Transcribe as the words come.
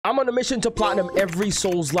I'm on a mission to platinum every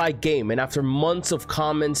Souls-like game, and after months of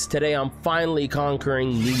comments, today I'm finally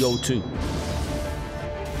conquering Nioh 2.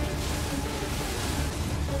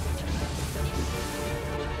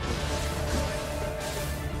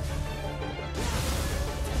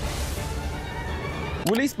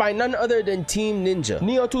 Released by none other than Team Ninja,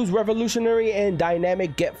 Nioh 2's revolutionary and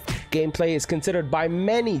dynamic gameplay is considered by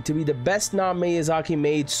many to be the best non-Miyazaki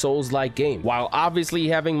made Souls-like game, while obviously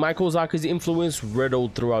having Miyazaki's influence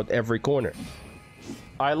riddled throughout every corner.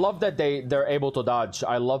 I love that they're able to dodge.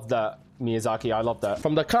 I love that, Miyazaki. I love that.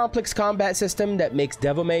 From the complex combat system that makes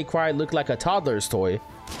Devil May Cry look like a toddler's toy.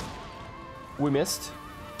 We missed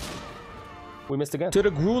again. To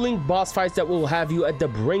the grueling boss fights that will have you at the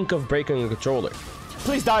brink of breaking a controller.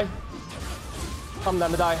 Please die. I'm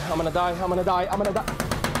gonna die. I'm gonna die. I'm gonna die. I'm gonna die.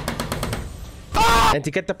 Ah! And to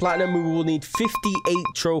get the platinum, we will need 58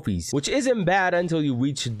 trophies, which isn't bad until you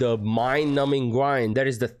reach the mind-numbing grind. That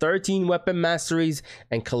is the 13 weapon masteries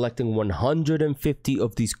and collecting 150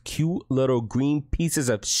 of these cute little green pieces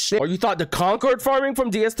of shit. Or you thought the Concord farming from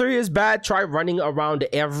DS3 is bad? Try running around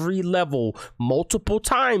every level multiple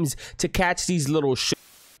times to catch these little shit.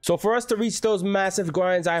 So for us to reach those massive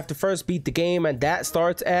grinds, I have to first beat the game, and that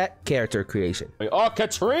starts at character creation. Oh,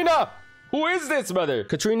 Katrina! Who is this, brother?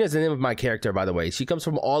 Katrina is the name of my character, by the way. She comes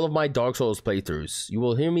from all of my Dark Souls playthroughs. You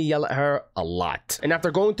will hear me yell at her a lot. And after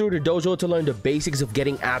going through the dojo to learn the basics of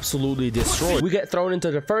getting absolutely destroyed, we get thrown into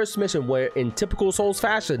the first mission where, in typical Souls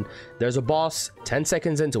fashion, there's a boss 10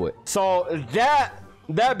 seconds into it. So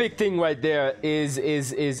that big thing right there is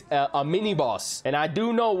a mini boss, and I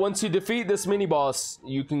do know once you defeat this mini boss,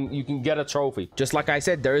 you can get a trophy. Just like I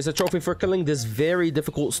said, there is a trophy for killing this very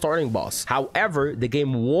difficult starting boss. However, the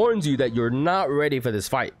game warns you that you're not ready for this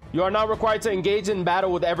fight. You are not required to engage in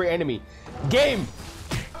battle with every enemy. Game,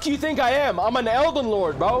 what do you think I am? I'm an Elden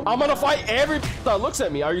Lord, bro. I'm gonna fight every that looks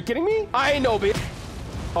at me. Are you kidding me? I ain't no bitch.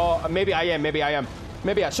 Oh, maybe I am. Maybe I am.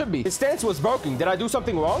 Maybe I should be. His stance was broken. Did I do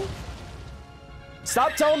something wrong?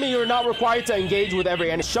 Stop telling me you're not required to engage with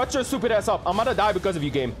every enemy. Shut your stupid ass up. I'm gonna die because of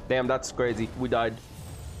you, game. Damn, that's crazy. We died.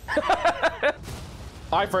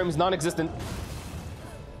 Iframes non-existent.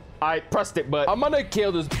 I pressed it, but I'm gonna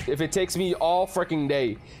kill this if it takes me all freaking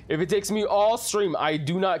day. If it takes me all stream, I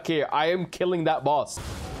do not care. I am killing that boss.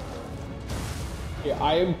 Yeah,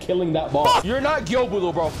 I am killing that boss. You're not Gyobu,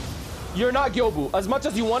 though, bro. You're not Gyobu. As much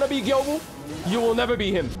as you want to be Gyobu, you will never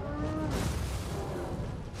be him.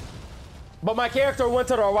 But my character went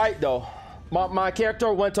to the right, though. My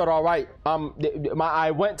character went to the right. I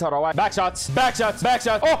went to the right. Back shots, back shots, back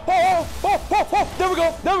shots. Oh. There we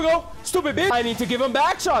go, there we go. Stupid bitch. I need to give him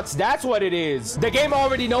back shots. That's what it is. The game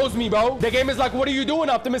already knows me, bro. The game is like, what are you doing,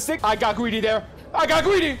 optimistic? I got greedy there. I got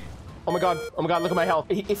greedy. Oh my god, look at my health.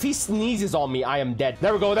 If he sneezes on me, I am dead.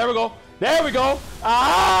 There we go, there we go. There we go.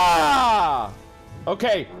 Ah!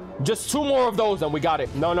 Okay, just 2 more of those and we got it.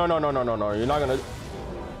 No. You're not gonna...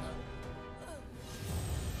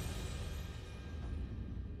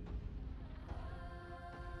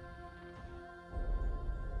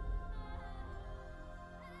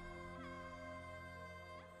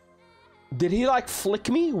 Did he like flick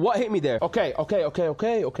me? What hit me there? Okay.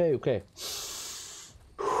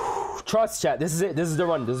 Trust, chat. This is it. This is the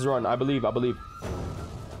run. This is the run. I believe.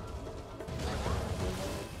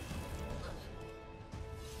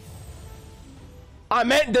 I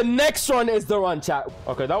meant the next one is the run, chat.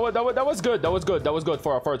 Okay, that was good. That was good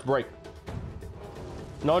for our first break.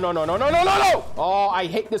 No. Oh, I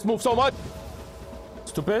hate this move so much.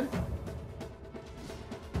 Stupid.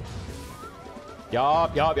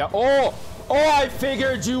 Yup. Oh, I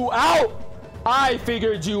figured you out.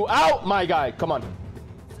 My guy. Come on.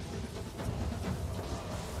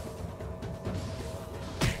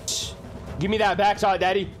 Give me that back shot,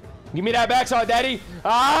 daddy.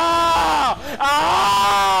 Ah!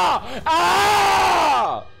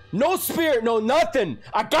 No spirit, no nothing.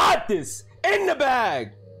 I got this in the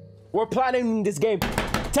bag. We're planning this game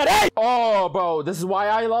today. Oh, bro, this is why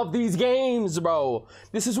I love these games, bro.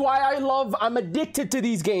 I'm addicted to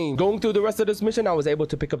these games. Going through the rest of this mission, I was able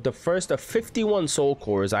to pick up the first of 51 soul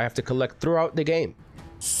cores I have to collect throughout the game.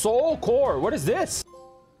 Soul core, what is this?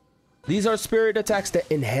 These are spirit attacks that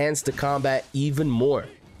enhance the combat even more.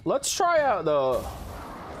 Let's try out the...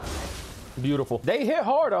 Beautiful. They hit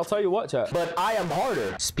hard, I'll tell you what, chat. But I am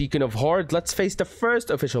harder. Speaking of hard, let's face the first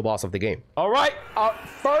official boss of the game. All right, our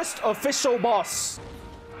first official boss.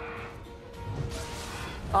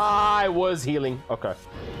 I was healing. Okay.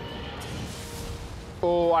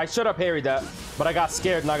 Oh, I should have parried that, but I got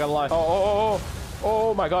scared, not gonna lie.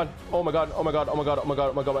 Oh my god.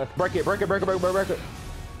 Break it.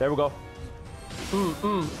 There we go.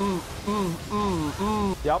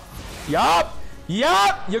 Yup. Yup.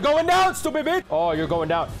 Yup. You're going down, stupid bitch. Oh, you're going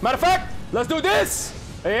down. Matter of fact, let's do this.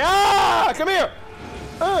 Yeah. Come here.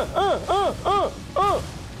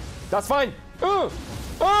 That's fine.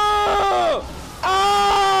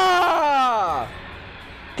 Ah!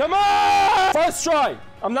 Come on. First try.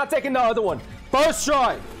 I'm not taking the other one. First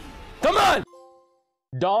try. Come on.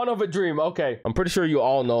 Dawn of a Dream. Okay, I'm pretty sure you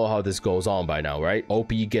all know how this goes on by now, right? OP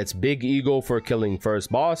gets big ego for killing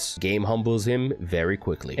first boss. Game humbles him very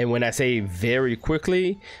quickly. And when I say very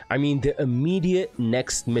quickly, I mean the immediate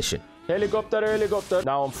next mission. Helicopter, helicopter.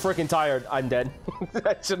 Now I'm freaking tired. I'm dead.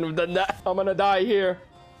 I shouldn't have done that. I'm gonna die here.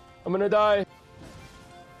 I'm gonna die.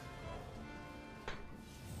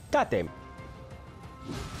 God damn.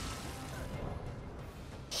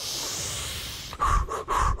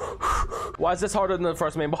 Why is this harder than the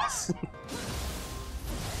first main boss?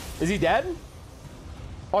 Is he dead?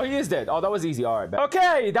 Oh, he is dead. Oh, that was easy. All right, bet.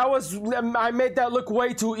 Okay, that was... I made that look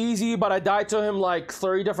way too easy, but I died to him like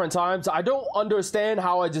 30 different times. I don't understand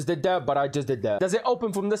how I just did that, but I just did that. Does it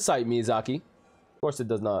open from this side, Miyazaki? Of course it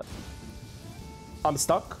does not. I'm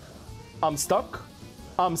stuck. I'm stuck.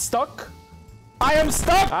 I'm stuck. I am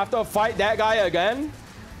stuck. I have to fight that guy again.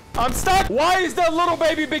 I'm stuck. Why is the little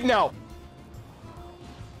baby big now?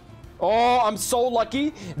 Oh, I'm so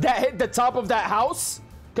lucky that hit the top of that house,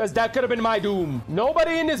 because that could have been my doom.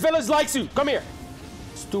 Nobody in this village likes you. Come here.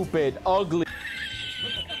 Stupid, ugly.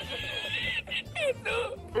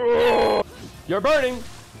 You're burning.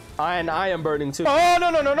 And I am burning too. Oh, no,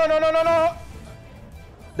 no, no, no, no, no, no, no.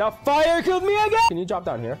 The fire killed me again. Can you drop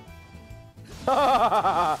down here?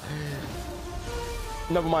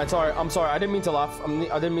 Never mind. Sorry. I'm sorry. I didn't mean to laugh.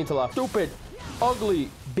 I didn't mean to laugh. Stupid, ugly,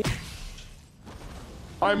 bitch.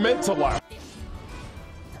 I meant to laugh.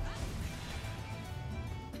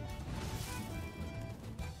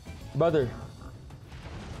 Brother.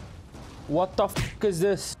 What the f is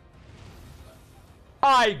this?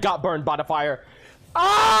 I got burned by the fire.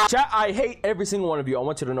 Ah! Chat, I hate every single one of you. I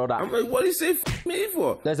want you to know that. I'm like, what do you say f me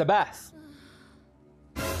for? There's a bath.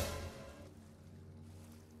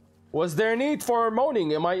 Was there need for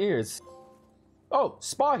moaning in my ears? Oh,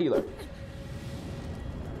 spa healer.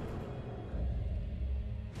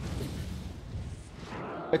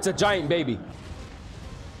 It's a giant baby.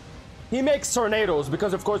 He makes tornadoes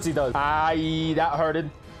because of course he does. Aye, that hurted.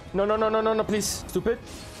 No, no, no, no, no, no, please. Stupid.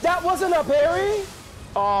 That wasn't a parry.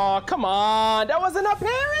 Oh, come on. That wasn't a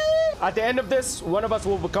parry. At the end of this, one of us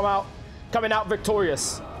will coming out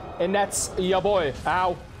victorious. And that's your boy.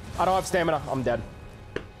 Ow. I don't have stamina. I'm dead.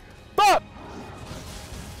 Fuck.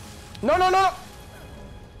 No, no, no.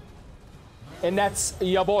 And that's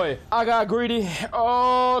your boy. I got greedy.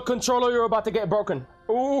 Oh, controller, you're about to get broken.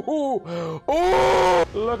 Ooh, ooh,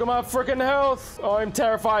 look at my freaking health. Oh, I'm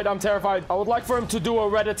terrified. I'm terrified. I would like for him to do a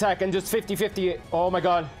red attack and just 50-50 it. Oh my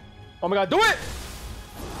god. Oh my god. Do it.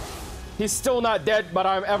 He's still not dead, but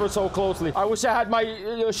I'm ever so closely. I wish I had my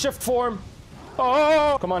shift form.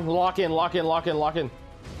 Oh, come on. Lock in, lock in, lock in, lock in.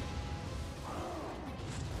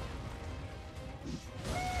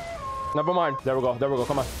 Never mind. There we go. There we go.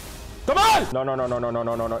 Come on. Come on. No, no, no, no, no, no,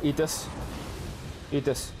 no, no, no. Eat this. Eat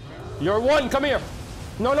this. You're one. Come here.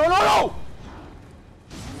 No, no, no, no!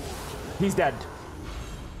 He's dead.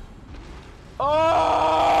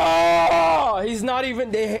 Oh! He's not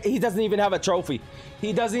even... He doesn't even have a trophy.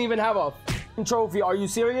 He doesn't even have a trophy. Are you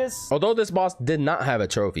serious? Although this boss did not have a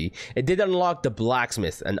trophy, it did unlock the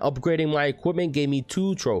blacksmith, and upgrading my equipment gave me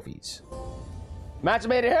 2 trophies. Match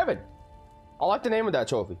made in heaven. I like the name of that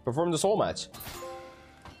trophy. Perform the soul match.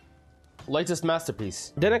 Latest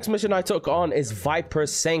masterpiece. The next mission I took on is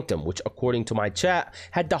Viper's Sanctum, which according to my chat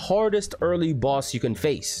had the hardest early boss you can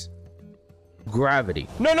face. Gravity.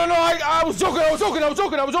 No, no, no, I was joking, I was joking, I was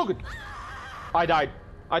joking, I was joking. I died.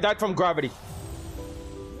 I died from gravity.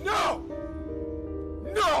 No!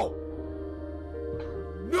 No!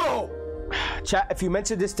 No! Chat, if you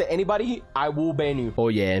mention this to anybody, I will ban you. Oh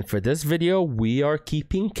yeah, and for this video, we are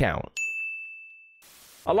keeping count.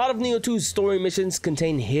 A lot of Nioh 2's story missions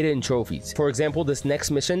contain hidden trophies. For example, this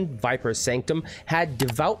next mission, Viper's Sanctum, had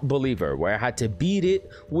Devout Believer, where I had to beat it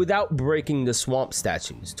without breaking the swamp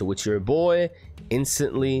statues, to which your boy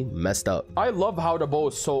instantly messed up. I love how the bow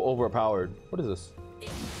is so overpowered. What is this?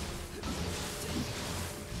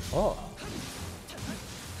 Oh.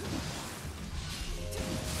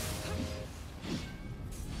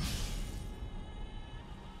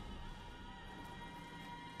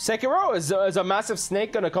 Sekiro, is a massive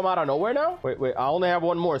snake gonna come out of nowhere now? Wait, wait, I only have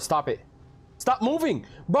one more. Stop it. Stop moving.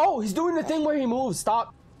 Bro, he's doing the thing where he moves.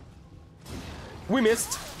 Stop. We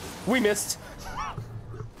missed. We missed.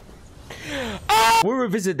 We'll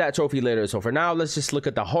revisit that trophy later. So for now, let's just look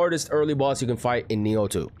at the hardest early boss you can fight in Nioh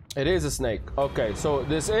 2. It is a snake. Okay, so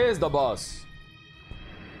this is the boss.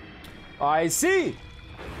 I see.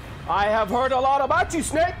 I have heard a lot about you,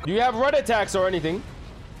 Snake. Do you have red attacks or anything?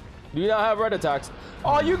 Do you not have red attacks?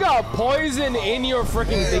 Oh, you got poison in your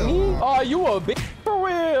freaking thingy? Oh, you a bitch for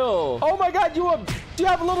real. Oh my god, do you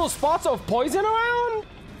have little spots of poison around?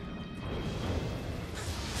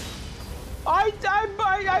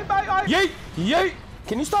 Yeet! Yeet!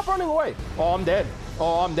 Can you stop running away? Oh, I'm dead.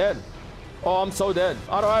 Oh, I'm dead. Oh, I'm so dead.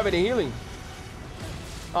 I don't have any healing.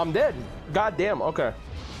 I'm dead. God damn. Okay.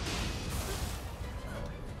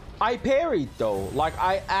 I parried though. Like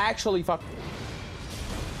I actually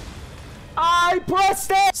I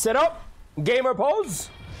pressed it. Sit up, gamer pose,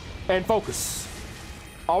 and focus.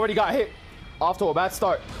 Already got hit. Off to a bad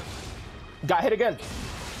start. Got hit again.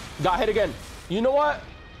 Got hit again. You know what?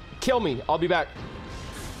 Kill me. I'll be back.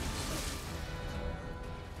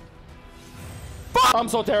 Fuck! I'm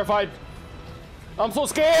so terrified. I'm so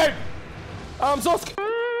scared. I'm so scared.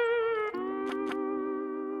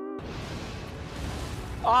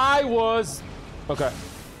 I was... Okay.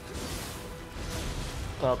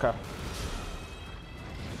 Okay.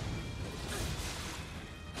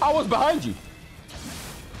 I was behind you.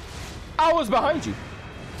 I was behind you.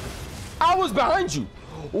 I was behind you.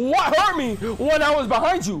 What hurt me when I was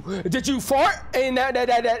behind you? Did you fart in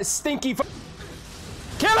that stinky...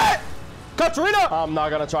 Kill it! Katrina! I'm not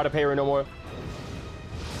gonna try to parry no more.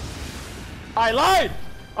 I lied!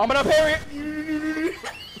 I'm gonna parry it.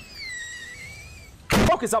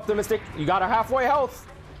 Focus, optimistic. You got a halfway health.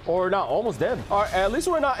 Or not, almost dead. All right, at least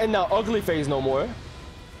we're not in the ugly phase no more.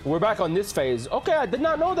 We're back on this phase. Okay, I did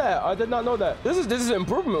not know that. I did not know that. This is an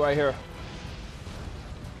improvement right here.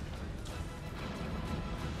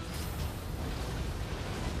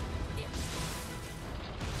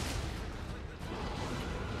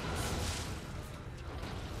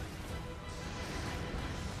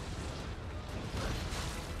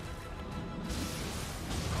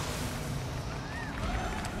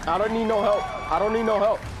 I don't need no help. I don't need no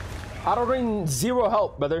help. I don't need zero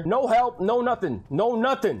help, brother. No help, no nothing. No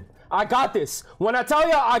nothing. I got this. When I tell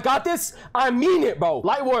you I got this, I mean it, bro.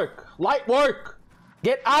 Light work. Light work.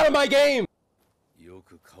 Get out of my game.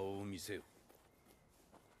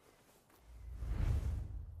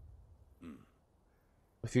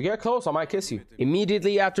 If you get close, I might kiss you.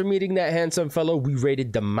 Immediately after meeting that handsome fellow, we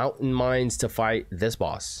raided the mountain mines to fight this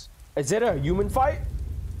boss. Is it a human fight?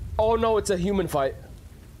 Oh no, it's a human fight.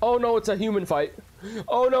 Oh no, it's a human fight.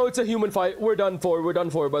 Oh no, it's a human fight. We're done for. We're done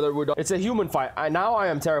for, brother. We're done. It's a human fight. Now I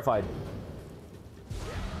am terrified.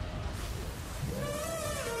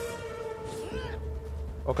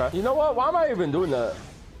 Okay. You know what? Why am I even doing that?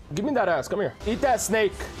 Give me that ass. Come here. Eat that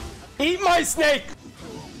snake. Eat my snake.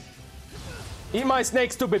 Eat my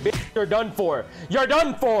snake, stupid bitch. You're done for. You're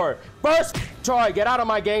done for. First try. Get out of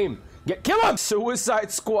my game. Kill him. Suicide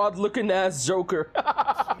Squad looking ass Joker.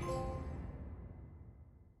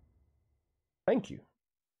 Thank you.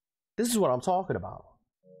 This is what I'm talking about.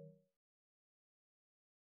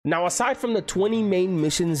 Now, aside from the 20 main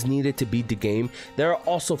missions needed to beat the game, there are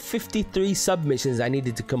also 53 submissions I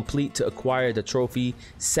needed to complete to acquire the trophy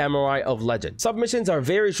Samurai of Legend. Submissions are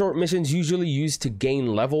very short missions usually used to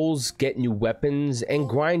gain levels, get new weapons, and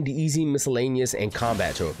grind easy miscellaneous and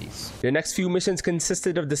combat trophies. The next few missions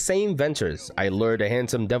consisted of the same ventures. I lured a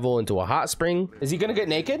handsome devil into a hot spring. Is he gonna get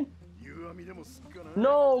naked?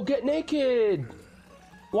 No, get naked.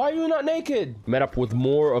 Why are you not naked? Met up with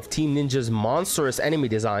more of Team Ninja's monstrous enemy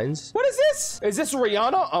designs. What is this? Is this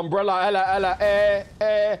Rihanna? Umbrella,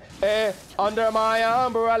 under my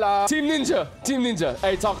umbrella. Team Ninja, Team Ninja.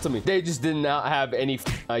 Hey, talk to me. They just did not have any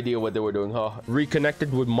idea what they were doing, huh?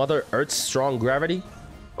 Reconnected with Mother Earth's strong gravity.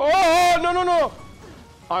 Oh, no, no, no.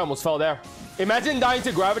 I almost fell there. Imagine dying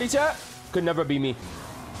to gravity, chat. Could never be me.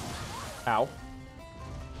 Ow.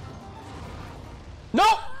 No!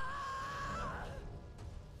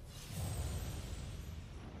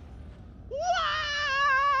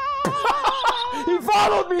 He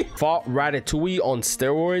followed me! Fought Ratatouille on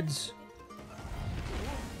steroids.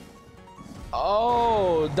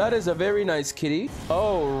 Oh, that is a very nice kitty.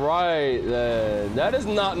 Oh, right then. That is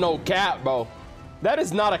not no cat, bro. That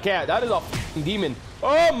is not a cat. That is a demon.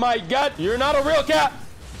 Oh my god. You're not a real cat.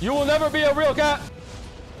 You will never be a real cat.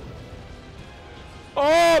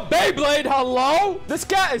 Oh, Beyblade, hello? This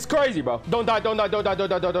cat is crazy, bro. Don't die, don't die, don't die, don't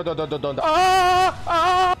die, don't die, don't die, don't die. Ah!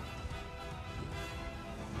 Ah!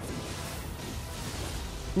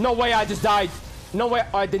 No way, I just died. No way,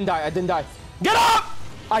 I didn't die, I didn't die. Get up!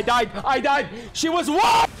 I died, I died. She was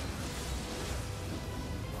what?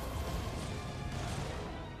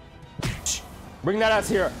 Bring that ass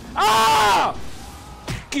here. Ah!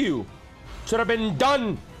 F you. Should have been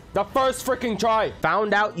done the first freaking try.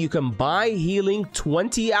 Found out you can buy healing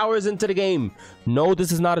 20 hours into the game. No,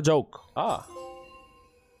 this is not a joke. Ah.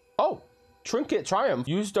 Oh. Trinket Triumph.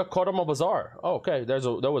 Used the Kodama Bazaar. Oh, okay. There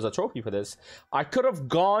was a trophy for this. I could have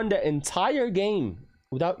gone the entire game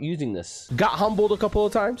without using this. Got humbled a couple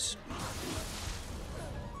of times.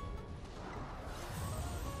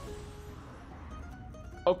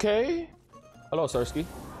 Okay. Hello, Sersky.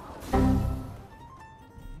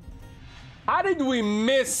 How did we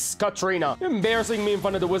miss Katrina? You're embarrassing me in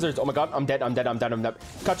front of the wizards. Oh my god, I'm dead, I'm dead, I'm dead, I'm dead.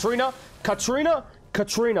 Katrina, Katrina,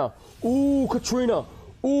 Katrina. Ooh, Katrina.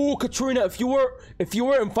 Ooh, Katrina, if you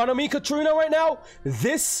were in front of me, Katrina, right now,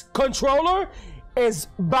 this controller is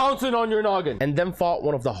bouncing on your noggin. And then fought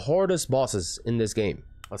one of the hardest bosses in this game.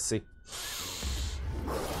 Let's see.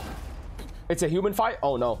 It's a human fight?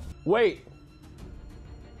 Oh no. Wait.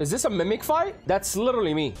 Is this a mimic fight? That's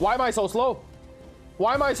literally me. Why am I so slow?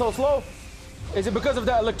 Why am I so slow? Is it because of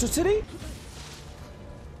the electricity?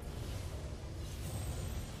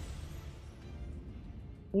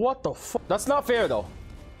 What the fuck? That's not fair though.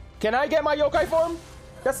 Can I get my yokai form?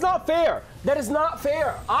 That's not fair. That is not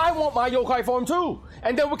fair. I want my yokai form too.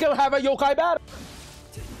 And then we can have a yokai battle.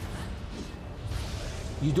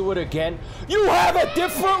 You do it again. You have a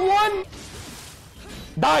different one?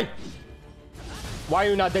 Die. Why are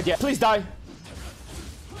you not dead yet? Please die.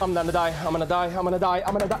 I'm gonna die. I'm gonna die. I'm gonna die.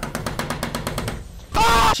 I'm gonna die.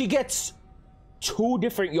 Ah! She gets 2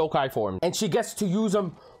 different yokai forms. And she gets to use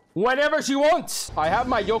them whenever she wants. I have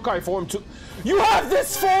my yokai form too. You have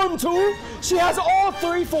this form too? She has all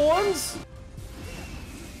 3 forms?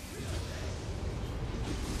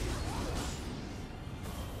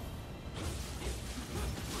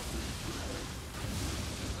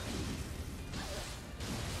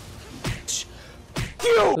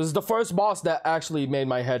 This is the first boss that actually made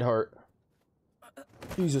my head hurt.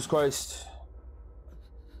 Jesus Christ.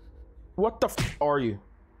 What the f are you?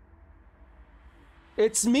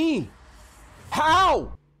 It's me.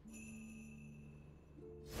 How?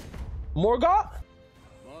 Morgoth?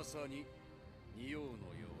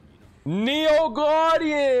 Nioh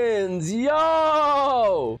Guardians.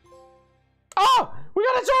 Yo. Oh, we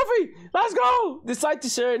got a trophy. Let's go. Decide to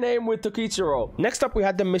share a name with Tokichiro. Next up, we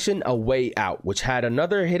had the mission A Way Out, which had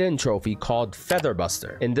another hidden trophy called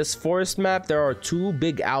Featherbuster. In this forest map, there are 2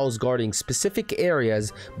 big owls guarding specific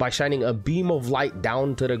areas by shining a beam of light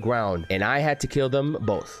down to the ground, and I had to kill them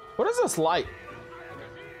both. What is this light?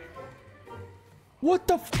 What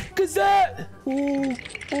the f is that? Ooh,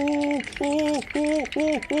 ooh, ooh, ooh,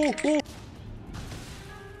 ooh, ooh, ooh.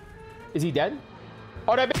 Is he dead?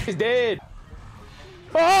 Oh, that bitch is dead.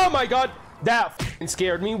 Oh my god, that f***ing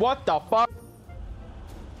scared me. What the fuck?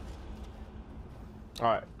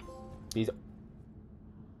 Alright. He's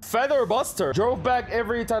Featherbuster. Drove back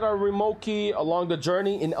every time I remote key along the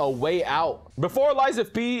journey in A Way Out. Before Lies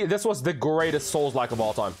of P, this was the greatest Souls-like of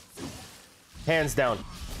all time. Hands down.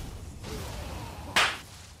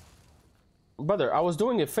 Brother, I was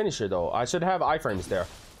doing a finisher though. I should have iframes there.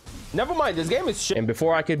 Never mind, this game is shit. And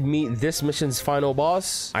before I could meet this mission's final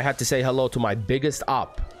boss, I had to say hello to my biggest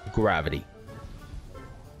op, Gravity.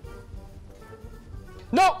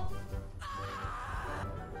 No!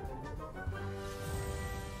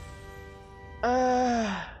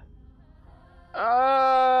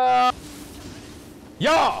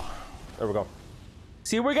 Yeah! There we go.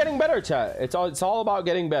 See, we're getting better, chat. It's all about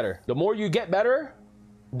getting better. The more you get better,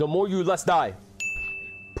 the more you less die.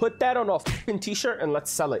 Put that on a fucking t-shirt and let's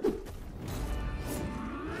sell it.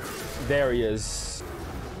 There he is.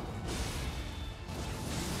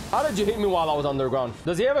 How did you hit me while I was underground?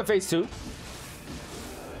 Does he have a face too?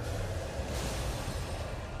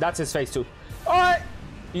 That's his face too. All right,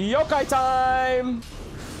 yokai time.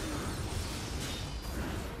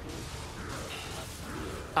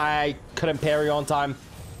 I couldn't parry on time.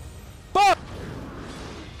 Fuck!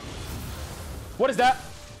 What is that?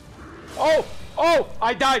 Oh! Oh,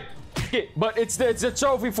 I died. But it's a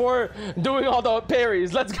trophy for doing all the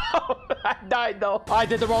parries. Let's go. I died though. I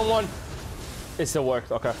did the wrong one. It still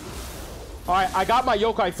worked. Okay. All right, I got my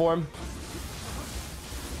yokai form.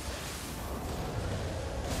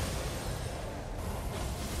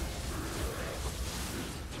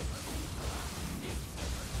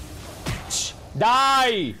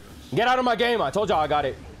 Die. Get out of my game. I told y'all I got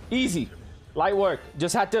it. Easy. Light work.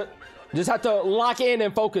 Just had to lock in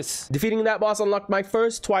and focus. Defeating that boss unlocked my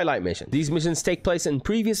first Twilight mission. These missions take place in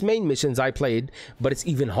previous main missions I played, but it's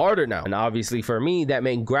even harder now. And obviously for me, that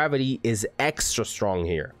meant Gravity is extra strong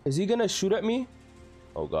here. Is he gonna shoot at me?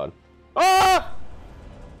 Oh god. Ah!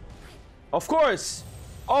 Of course.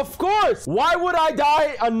 Of course. Why would I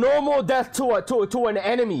die a normal death to an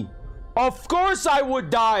enemy? Of course I would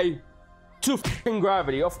die to fucking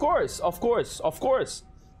gravity. Of course. Of course. Of course.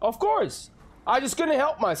 Of course. I just couldn't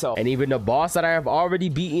help myself. And even the boss that I have already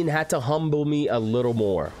beaten had to humble me a little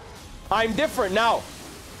more. I'm different now.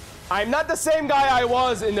 I'm not the same guy I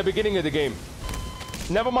was in the beginning of the game.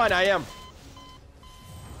 Never mind, I am.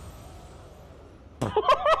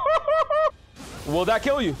 Will that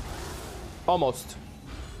kill you? Almost.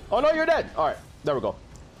 Oh no, you're dead. All right, there we go.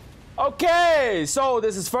 Okay, so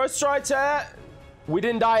this is first try, chat. We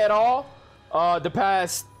didn't die at all. The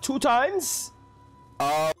past 2 times.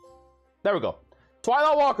 There we go.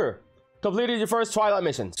 Twilight Walker. Completed your first Twilight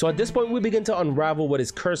mission. So at this point, we begin to unravel what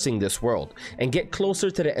is cursing this world and get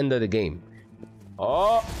closer to the end of the game.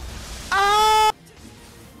 Oh. Ah!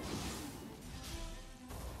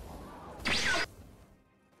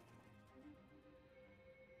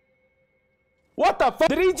 What the fuck?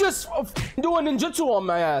 Did he just do a ninjutsu on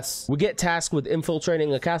my ass? We get tasked with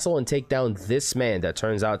infiltrating a castle and take down this man that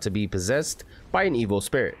turns out to be possessed by an evil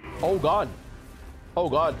spirit. Oh god. Oh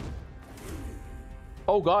god.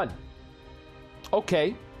 Oh god.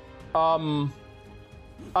 Okay. Azai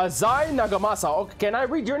Nagamasa. Okay, can I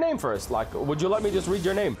read your name first? Like, would you let me just read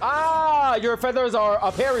your name? Ah, your feathers are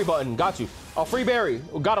a parry button. Got you. A free berry.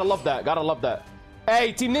 Gotta love that. Gotta love that.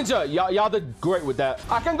 Hey, Team Ninja, y'all did great with that.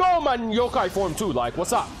 I can go in my yokai form too. Like,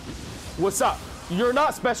 what's up? What's up? You're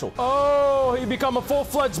not special. Oh, he become a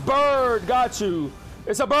full-fledged bird. Got you.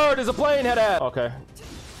 It's a bird. It's a plane head ass. Okay.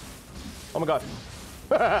 Oh my god.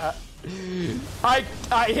 I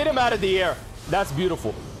hit him out of the air. That's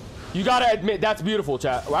beautiful. You gotta admit, that's beautiful,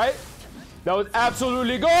 chat, right? That was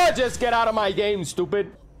absolutely gorgeous. Get out of my game,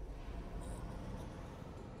 stupid.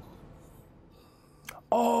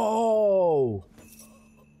 Oh.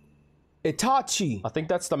 Itachi. I think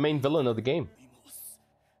that's the main villain of the game.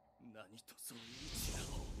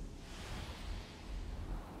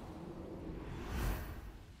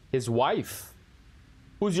 His wife.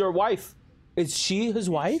 Who's your wife? Is she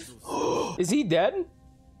his wife? Is he dead?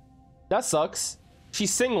 That sucks.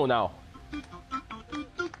 She's single now.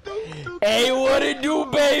 Hey, what it do,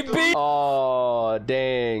 baby? Oh,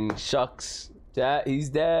 dang. Shucks. He's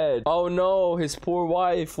dead. Oh no, his poor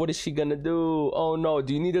wife. What is she gonna do? Oh no,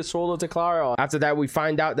 do you need a solo to Clara? After that, we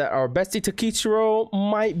find out that our bestie Takichiro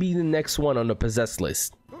might be the next one on the possessed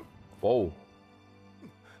list. Whoa.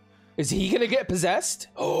 Is he gonna get possessed?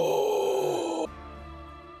 Oh.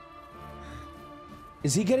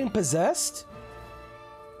 Is he getting possessed?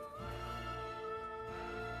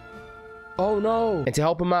 Oh no. And to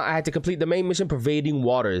help him out, I had to complete the main mission, Pervading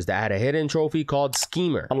Waters, that had a hidden trophy called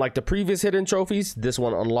Schemer. Unlike the previous hidden trophies, this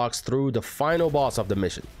one unlocks through the final boss of the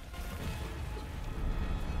mission.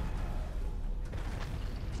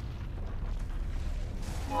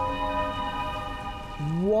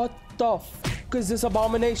 What the fuck is this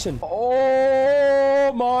abomination?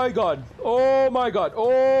 Oh my god. Oh my god.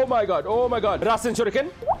 Oh my god. Oh my god. Rasen Shuriken.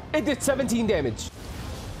 It did 17 damage.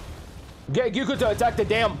 Get Gyuku to attack the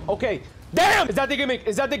dam. Okay. Damn! Is that the gimmick?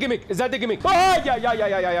 Is that the gimmick? Is that the gimmick? Oh,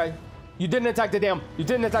 yeah. You didn't attack the dam. You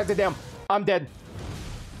didn't attack the dam. I'm dead.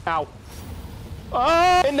 Ow.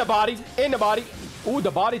 Oh, in the body. In the body. Ooh,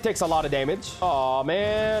 the body takes a lot of damage. Oh,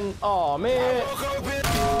 man. Oh, man.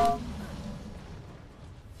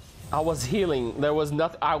 I was healing. There was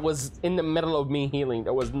nothing. I was in the middle of me healing.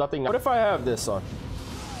 There was nothing. What if I have this on?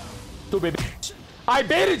 Stupid bitch. I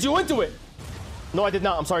baited you into it. No, I did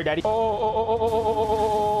not. I'm sorry, daddy. Oh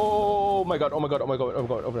my god. Oh my god. Oh my god. Oh my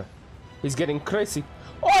god. Oh my god. He's getting crazy.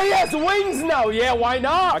 Oh, he has wings now. Yeah, why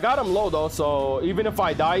not? I got him low though, so even if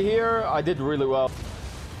I die here, I did really well.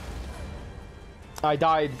 I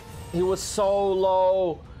died. He was so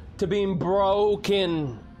low to being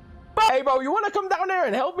broken. Hey, bro, you want to come down there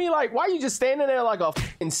and help me? Like, why are you just standing there like a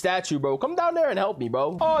f***ing statue, bro? Come down there and help me,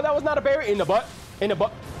 bro. Oh, that was not a berry. In the butt. In the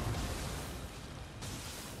butt.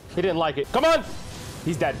 He didn't like it. Come on.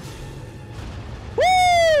 He's dead.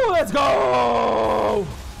 Woo! Let's go!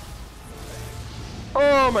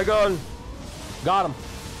 Oh, my God. Got him.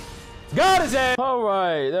 Got his head. All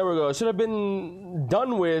right. There we go. Should have been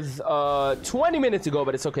done with 20 minutes ago,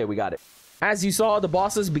 but it's okay. We got it. As you saw, the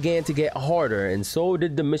bosses began to get harder, and so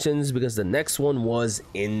did the missions, because the next one was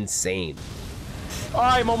insane.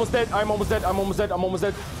 I'm almost dead. I'm almost dead. I'm almost dead. I'm almost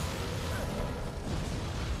dead.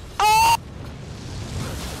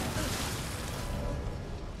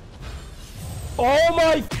 Oh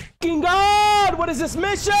my fucking god! What is this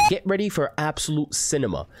mission? Get ready for absolute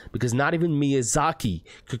cinema, because not even Miyazaki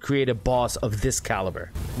could create a boss of this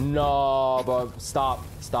caliber. No, bro. Stop.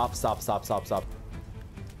 Stop. Stop. Stop. Stop. Stop.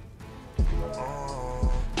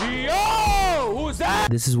 Yo! Who Who's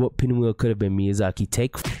that? This is what Pinwheel could have been, Miyazaki.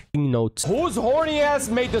 Take notes. Whose horny ass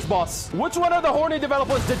made this boss? Which one of the horny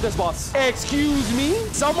developers did this boss? Excuse me?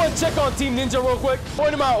 Someone check on Team Ninja real quick.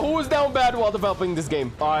 Point him out. Who was down bad while developing this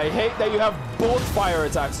game? I hate that you have both fire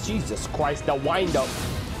attacks. Jesus Christ, the wind-up.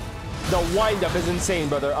 The wind-up is insane,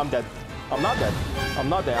 brother. I'm dead. I'm not dead. I'm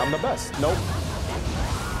not dead. I'm the best. Nope.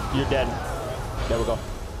 You're dead. There we go.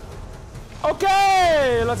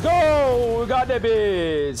 Okay, let's go. We got that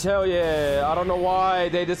bitch. Hell yeah. I don't know why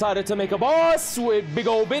they decided to make a boss with big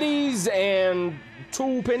old bitties and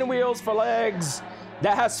 2 pinwheels for legs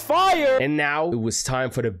that has fire. And now it was time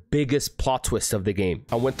for the biggest plot twist of the game.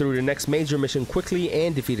 I went through the next major mission quickly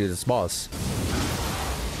and defeated this boss.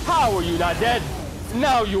 How are you not dead?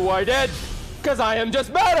 Now you are dead. Because I am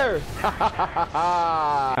just better.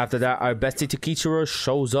 After that, our bestie Takichiro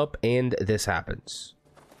shows up and this happens.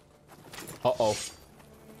 Uh-oh.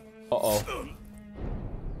 Uh-oh.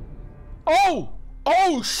 Oh!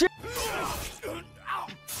 Oh, shit!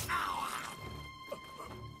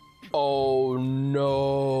 Oh,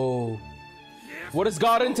 no. What has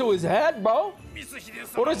got into his head, bro?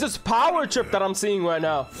 What is this power trip that I'm seeing right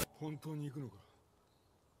now?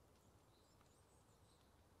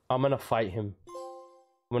 I'm gonna fight him.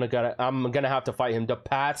 I'm gonna have to fight him. The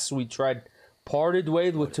paths we tread parted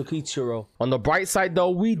ways with Takichiro. On the bright side,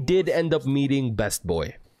 though, we did end up meeting Best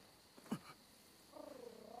Boy.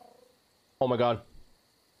 Oh my god.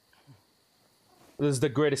 This is the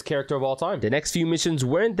greatest character of all time. The next few missions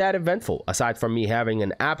weren't that eventful. Aside from me having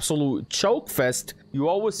an absolute choke fest, you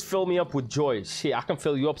always fill me up with joy. Shit, I can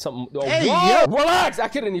fill you up something. Oh, hey, yo! Relax! I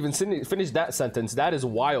couldn't even finish that sentence. That is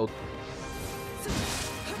wild.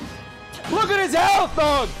 Look at his health,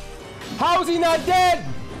 dog! How is he not dead?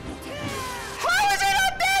 How is he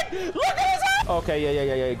not dead? Look at his health!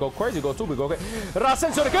 Okay, yeah. Go crazy, go stupid, go okay.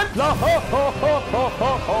 Rasen Shuriken! No,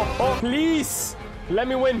 please, let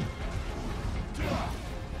me win.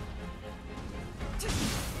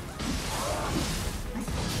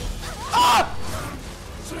 Ah!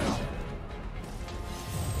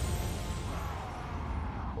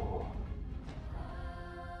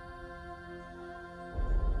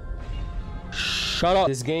 Shut up.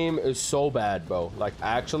 This game is so bad, bro. Like,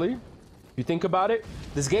 actually, if you think about it,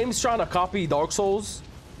 this game is trying to copy Dark Souls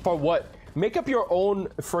for what? Make up your own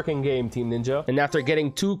freaking game, Team Ninja. And after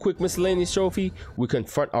getting 2 quick miscellaneous trophy, we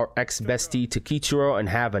confront our ex-bestie Takichiro and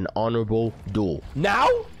have an honorable duel. Now?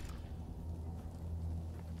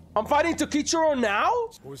 I'm fighting Takichiro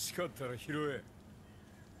now?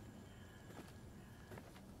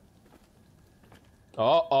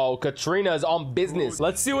 Uh-oh, Katrina is on business.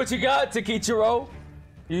 Let's see what you got, Takichiro.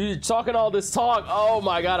 You're talking all this talk. Oh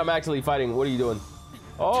my god, I'm actually fighting. What are you doing?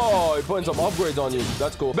 Oh, you're putting some upgrades on you.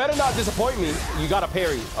 That's cool. Better not disappoint me. You got a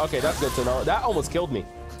parry. Okay, that's good to know. That almost killed me.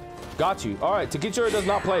 Got you. All right, Takichiro does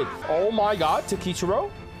not play. Oh my god, Takichiro.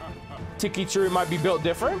 Takichiro might be built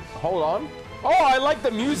different. Hold on. Oh, I like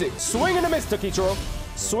the music. Swing and a miss, Takichiro.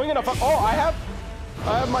 Swing and a... Oh, I have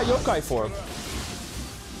my yokai form.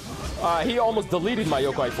 He almost deleted my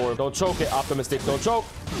yokai form. Don't choke it, Optimistic. Don't choke.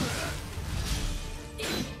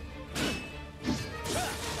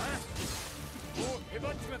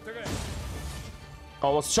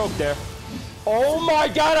 Almost choked there. Oh my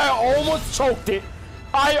god, I almost choked it.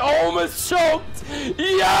 I almost choked.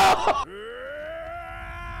 Yeah.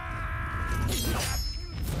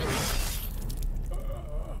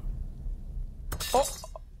 Oh,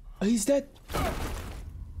 he's dead.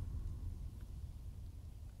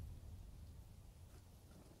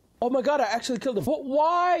 Oh my god, I actually killed him. But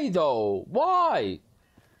why though? Why?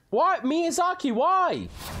 Why? Miyazaki, why?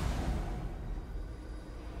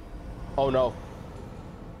 Oh no.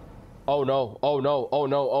 Oh no. Oh no. Oh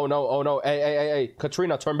no. Oh no. Oh no. Hey.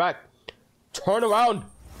 Katrina, turn back. Turn around.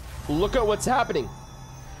 Look at what's happening.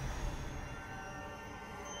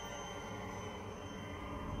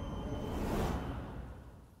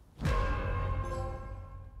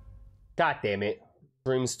 God damn it.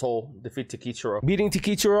 Dreams toll. Defeat Takichiro. Beating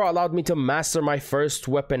Takichiro allowed me to master my first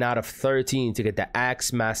weapon out of 13 to get the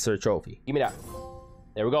Axe Master trophy. Give me that.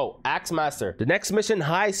 There we go. Axe Master. The next mission,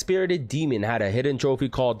 High Spirited Demon, had a hidden trophy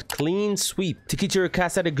called Clean Sweep. Takichiro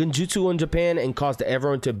cast out a Genjutsu on Japan and caused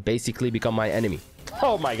everyone to basically become my enemy.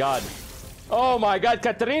 Oh my god. Oh my god.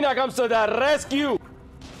 Katrina comes to the rescue.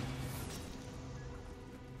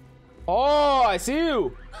 Oh, I see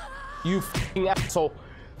you. You f***ing asshole.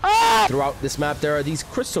 Ah! Throughout this map, there are these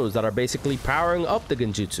crystals that are basically powering up the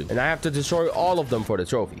Genjutsu, and I have to destroy all of them for the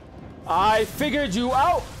trophy. I figured you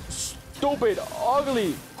out, stupid,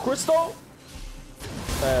 ugly crystal.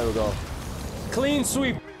 There we go. Clean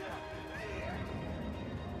sweep.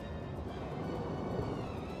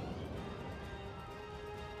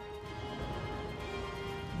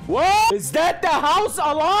 What? Is that the house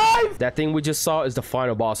alive? That thing we just saw is the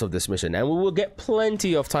final boss of this mission, and we will get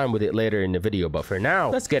plenty of time with it later in the video, but for now,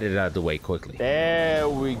 let's get it out of the way quickly. There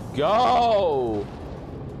we go.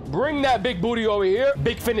 Bring that big booty over here.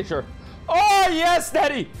 Big finisher. Oh, yes,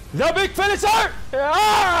 daddy. The big finisher.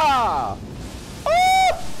 Ah!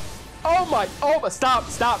 Oh my. Oh, stop.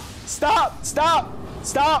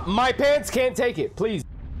 Stop. My pants can't take it. Please.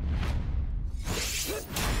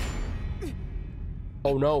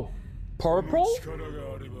 Oh, no. Purple?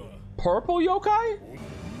 Purple yokai?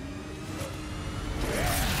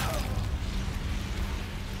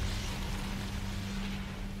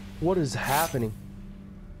 What is happening?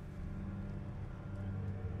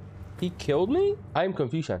 He killed me? I am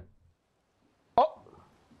confusion. Oh.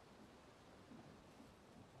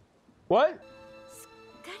 What?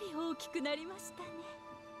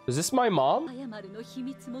 Is this my mom?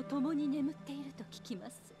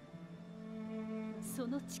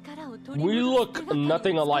 We look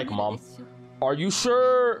nothing alike, Mom. Are you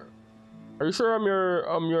sure? Are you sure I'm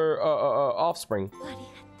your offspring?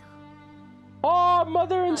 Oh,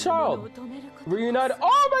 mother and child reunited.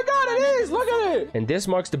 Oh my god, it is! Look at it! And this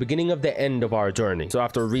marks the beginning of the end of our journey. So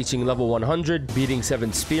after reaching level 100, beating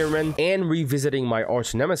 7 spearmen, and revisiting my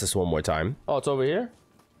arch nemesis one more time. Oh, it's over here.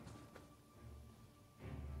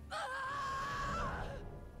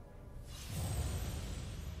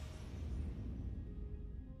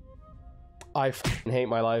 I f***ing hate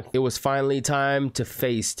my life. It was finally time to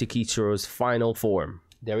face Takichiro's final form.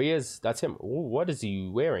 There he is. That's him. Ooh, what is he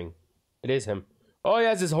wearing? It is him. Oh, he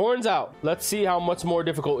has his horns out. Let's see how much more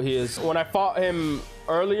difficult he is. When I fought him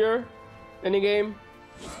earlier in the game,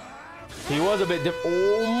 he was a bit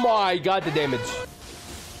oh my god, the damage.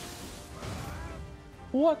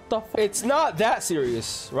 What the f? It's not that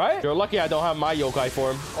serious, right? You're lucky I don't have my yokai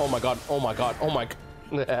form. Oh my god. Oh my god. Oh my god.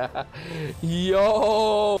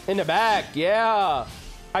 Yo, in the back, yeah.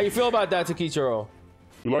 How you feel about that, Takichiro?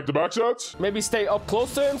 You like the back shots? Maybe stay up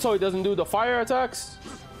close to him so he doesn't do the fire attacks.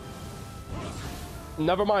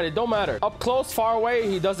 Never mind, it don't matter. Up close, far away,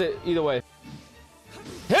 he does it either way.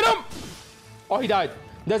 Hit him! Oh, he died.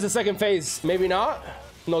 There's a second phase. Maybe not.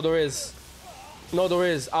 No, there is. No, there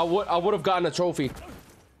is. I would have gotten a trophy.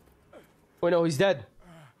 Wait, no, he's dead.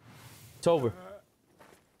 It's over.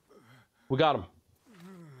 We got him.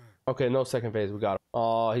 Okay, no second phase. We got him.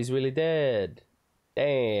 Oh, he's really dead.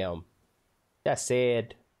 Damn. That's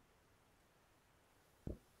sad.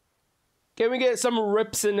 Can we get some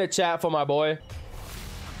rips in the chat for my boy?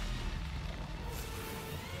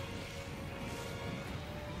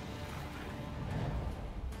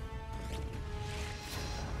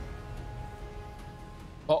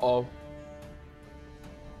 Uh-oh.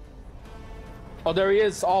 Oh, there he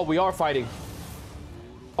is. Oh, we are fighting.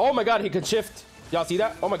 Oh my god, he can shift. Y'all see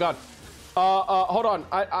that? Oh my god. Hold on.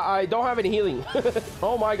 I don't have any healing.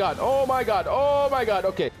 Oh my god. Oh my god. Oh my god.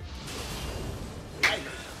 Okay.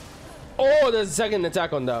 Oh, there's a second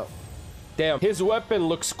attack on that. Damn. His weapon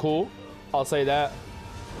looks cool. I'll say that.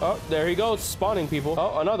 Oh, there he goes. Spawning people.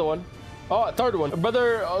 Oh, another one. Oh, a third one.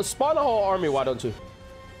 Brother, spawn a whole army. Why don't you?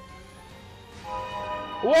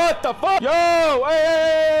 What the fuck? Yo!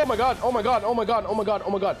 Hey! Oh my god. Oh my god. Oh my god. Oh my god. Oh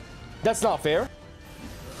my god. That's not fair.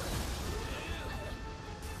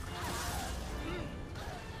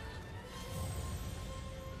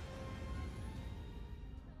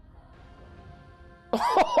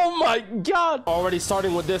 Oh my god. Already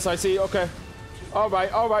starting with this, I see. Okay. All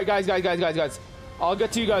right, guys. I'll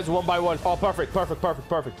get to you guys one by one. Oh, perfect. Perfect,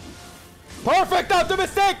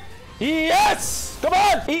 optimistic. Yes. Come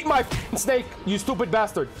on. Eat my snake, you stupid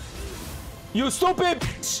bastard. You stupid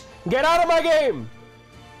bitch. Get out of my game.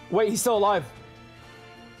 Wait, he's still alive.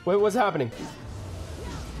 Wait, what's happening?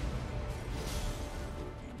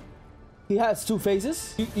 He has 2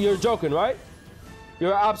 phases? You're joking, right?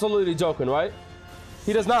 You're absolutely joking, right?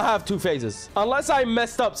 He does not have 2 phases. Unless I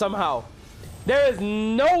messed up somehow. There is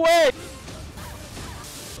no way.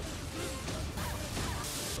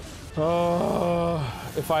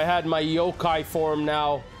 If I had my yokai form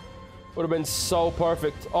now, would have been so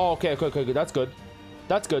perfect. Oh, okay. That's good.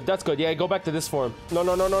 That's good. Yeah, go back to this form. No.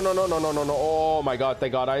 Oh my god,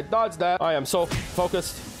 thank god I dodged that. I am so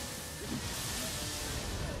focused.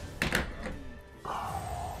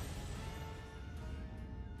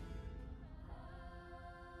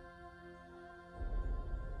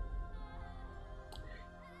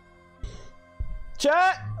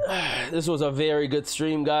 Chat, this was a very good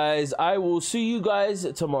stream, guys. I will see you guys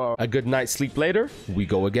tomorrow. A good night's sleep later, we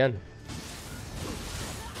go again.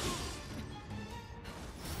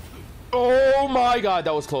 Oh my god,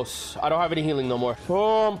 that was close. I don't have any healing no more.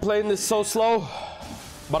 Oh, I'm playing this so slow,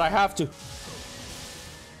 but I have to.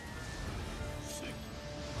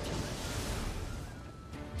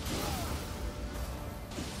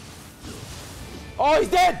 Oh, he's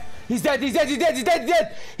dead! He's dead, he's dead, he's dead, he's dead, he's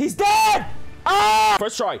dead! He's dead! Ah!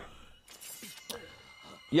 First try.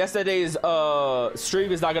 Yesterday's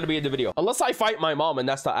stream is not gonna be in the video. Unless I fight my mom and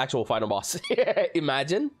that's the actual final boss.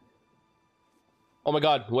 Imagine. Oh my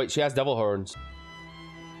god, wait, she has devil horns.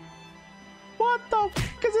 What the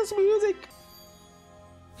fuck is this music?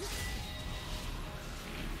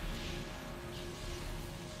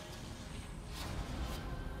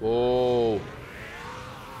 Whoa.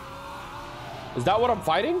 Is that what I'm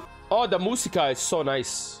fighting? Oh, the musica is so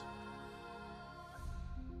nice.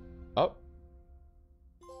 Oh.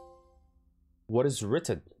 What is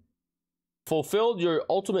written? Fulfilled your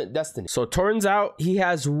ultimate destiny. So it turns out he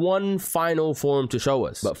has one final form to show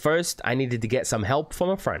us. But first, I needed to get some help from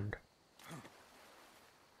a friend.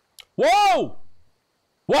 Whoa!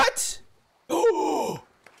 What? No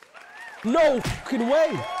fucking way.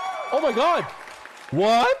 Oh my god.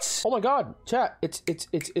 What? Oh my god. Chat, it's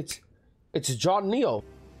John Nioh.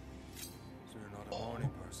 So you're not a horny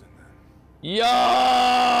person then? Yo!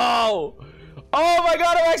 Oh my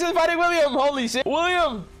god, I'm actually fighting William. Holy shit.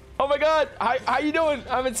 William! Oh my god. How you doing?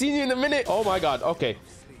 I haven't seen you in a minute. Oh my god. Okay.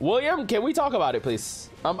 William, can we talk about it, please?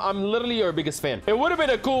 I'm literally your biggest fan. It would have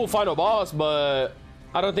been a cool final boss, but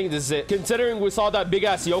I don't think this is it. Considering we saw that big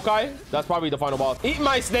ass yokai, that's probably the final boss. Eat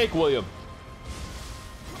my snake, William.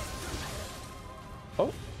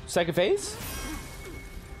 Oh, second phase?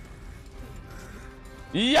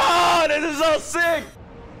 Yo, this is so sick!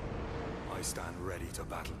 I stand ready to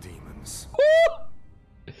battle demons.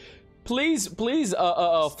 Woo! Please,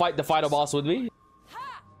 fight the final boss with me.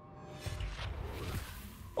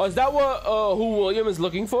 Oh, is that what who William is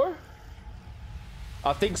looking for?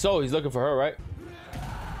 I think so. He's looking for her, right?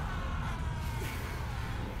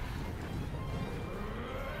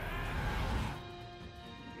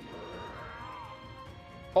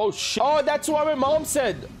 Oh shit! Oh, that's what my mom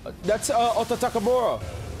said. That's Ota Takamura.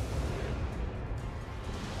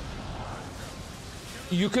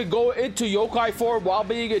 You could go into yokai form while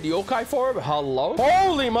being in yokai form? Hello?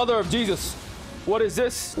 Holy mother of Jesus. What is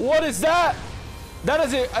this? What is that?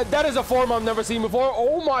 That is a form I've never seen before.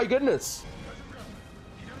 Oh my goodness.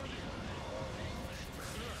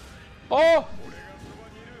 Oh!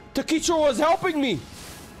 Takichiro was helping me.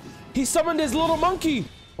 He summoned his little monkey.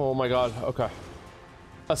 Oh my god. Okay.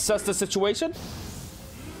 Assess the situation.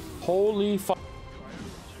 Holy fuck.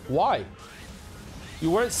 Why? You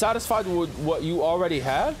weren't satisfied with what you already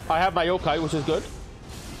had? I have my yokai, which is good.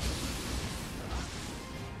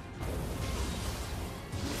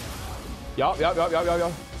 Yup.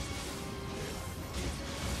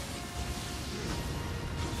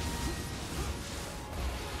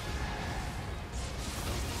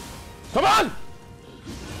 Come on!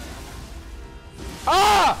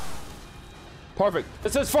 Ah! Perfect.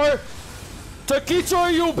 This is for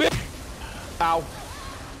Takichiro, you bitch! Ow.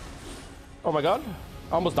 Oh my god.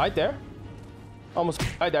 I almost died there. Almost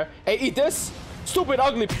died there. Hey, eat this! Stupid,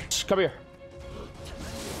 ugly bitch. Come here.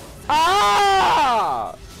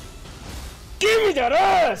 Ah! Give me that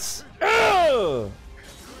ass! Ugh!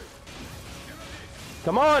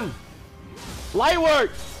 Come on! Light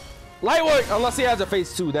work! Light work! Unless he has a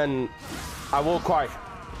phase 2, then I will cry.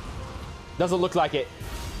 Doesn't look like it.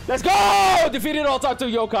 Let's go! Defeated all top 2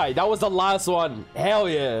 yokai. That was the last one. Hell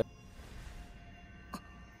yeah.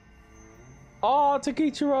 Oh,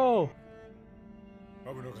 Takichiro.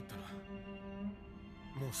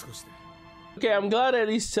 Okay, I'm glad at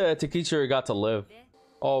least Takichiro got to live.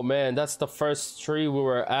 Oh man, that's the first tree we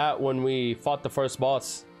were at when we fought the first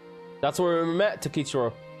boss. That's where we met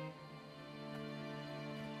Takichiro.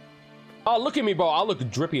 Oh, look at me, bro. I look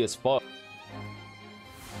drippy as fuck.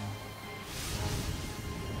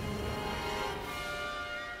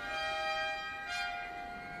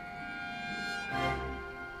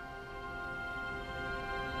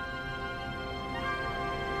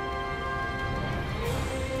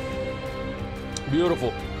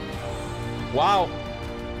 Beautiful. Wow.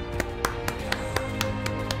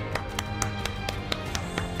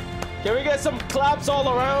 Can we get some claps all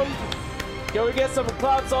around? Can we get some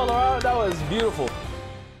claps all around? That was beautiful.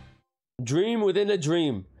 Dream within a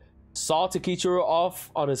dream. Saw Takichiro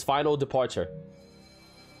off on his final departure.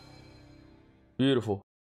 Beautiful.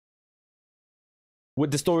 With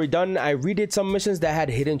the story done, I redid some missions that had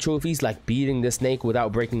hidden trophies like beating the snake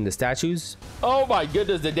without breaking the statues. Oh my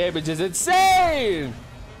goodness, the damage is insane!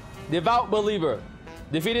 Devout believer.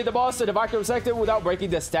 Defeated the boss in the vacuum sector without breaking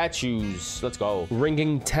the statues. Let's go.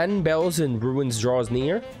 Ringing 10 bells and ruins draws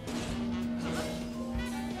near.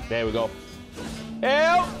 There we go.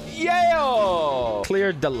 Hell yeah!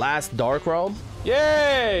 Cleared the last dark realm.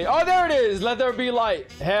 Yay! Oh, there it is. Let there be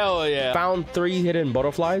light. Hell yeah. Found 3 hidden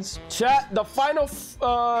butterflies. Chat, the final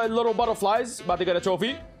little butterflies. About to get a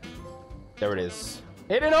trophy. There it is.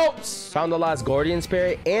 Hidden hopes. Found the last Guardian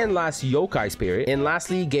Spirit and last Yokai Spirit. And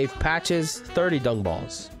lastly, gave Patches 30 dung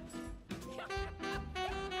balls.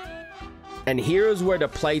 And here's where the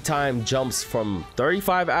playtime jumps from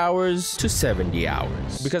 35 hours to 70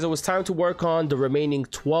 hours. Because it was time to work on the remaining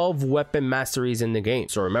 12 weapon masteries in the game.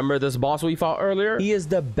 So remember this boss we fought earlier? He is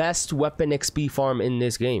the best weapon XP farm in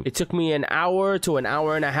this game. It took me an hour to an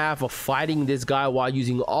hour and a half of fighting this guy while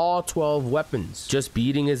using all 12 weapons. Just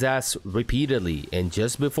beating his ass repeatedly. And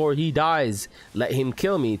just before he dies, let him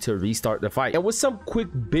kill me to restart the fight. And with some quick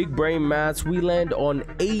big brain maths, we land on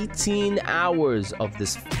 18 hours of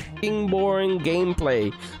this boring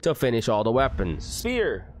gameplay to finish all the weapons.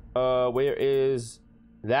 Spear. Where is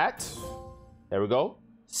that? There we go.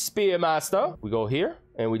 Spear Master. We go here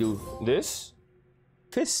and we do this.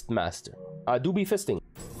 Fist Master. Do be fisting.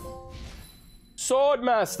 Sword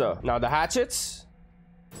Master. Now the hatchets.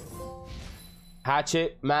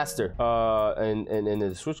 Hatchet Master. And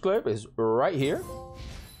the Switchblade is right here.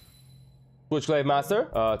 Switchblade Master.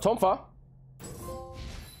 Tonfa.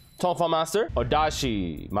 Tonfa Master.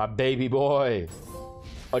 Odashi, my baby boy.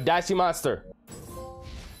 Odashi Master.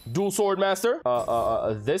 Dual Sword Master.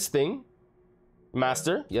 This thing.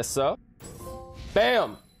 Master. Yes, sir.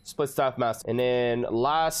 Bam! Split Staff Master. And then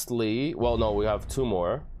lastly, well, no, we have 2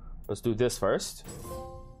 more. Let's do this first.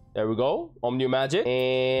 There we go. Omni Magic.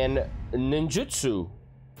 And Ninjutsu.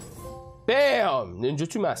 Bam!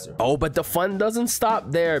 Ninjutsu Master. Oh, but the fun doesn't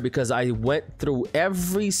stop there because I went through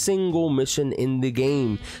every single mission in the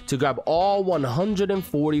game to grab all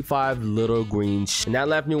 145 little green and that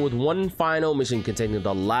left me with one final mission containing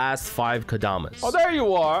the last 5 Kadamas. Oh, there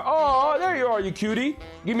you are. Oh, there you are, you cutie.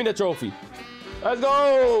 Give me the trophy. Let's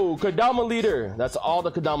go. Kadama leader. That's all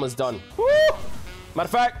the Kadamas done. Woo! Matter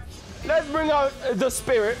of fact, let's bring out the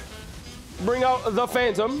spirit. Bring out the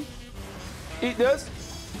phantom. Eat this.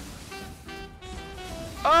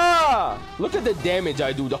 Ah! Look at the damage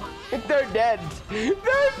I do, though. They're dead. They're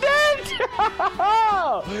dead!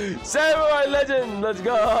 Samurai Legend, let's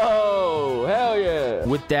go! Hell yeah!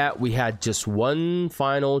 With that, we had just one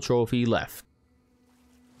final trophy left.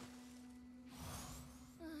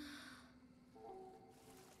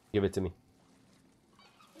 Give it to me.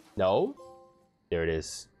 No? There it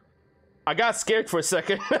is. I got scared for a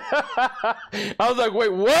second. I was like,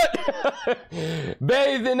 wait, what?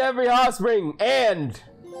 Bathed in every hot spring and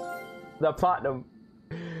the platinum.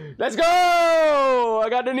 Let's go! I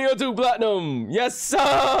got the Nioh Platinum. Yes,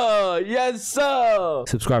 sir. Yes, sir.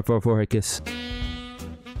 Subscribe for a forehead kiss.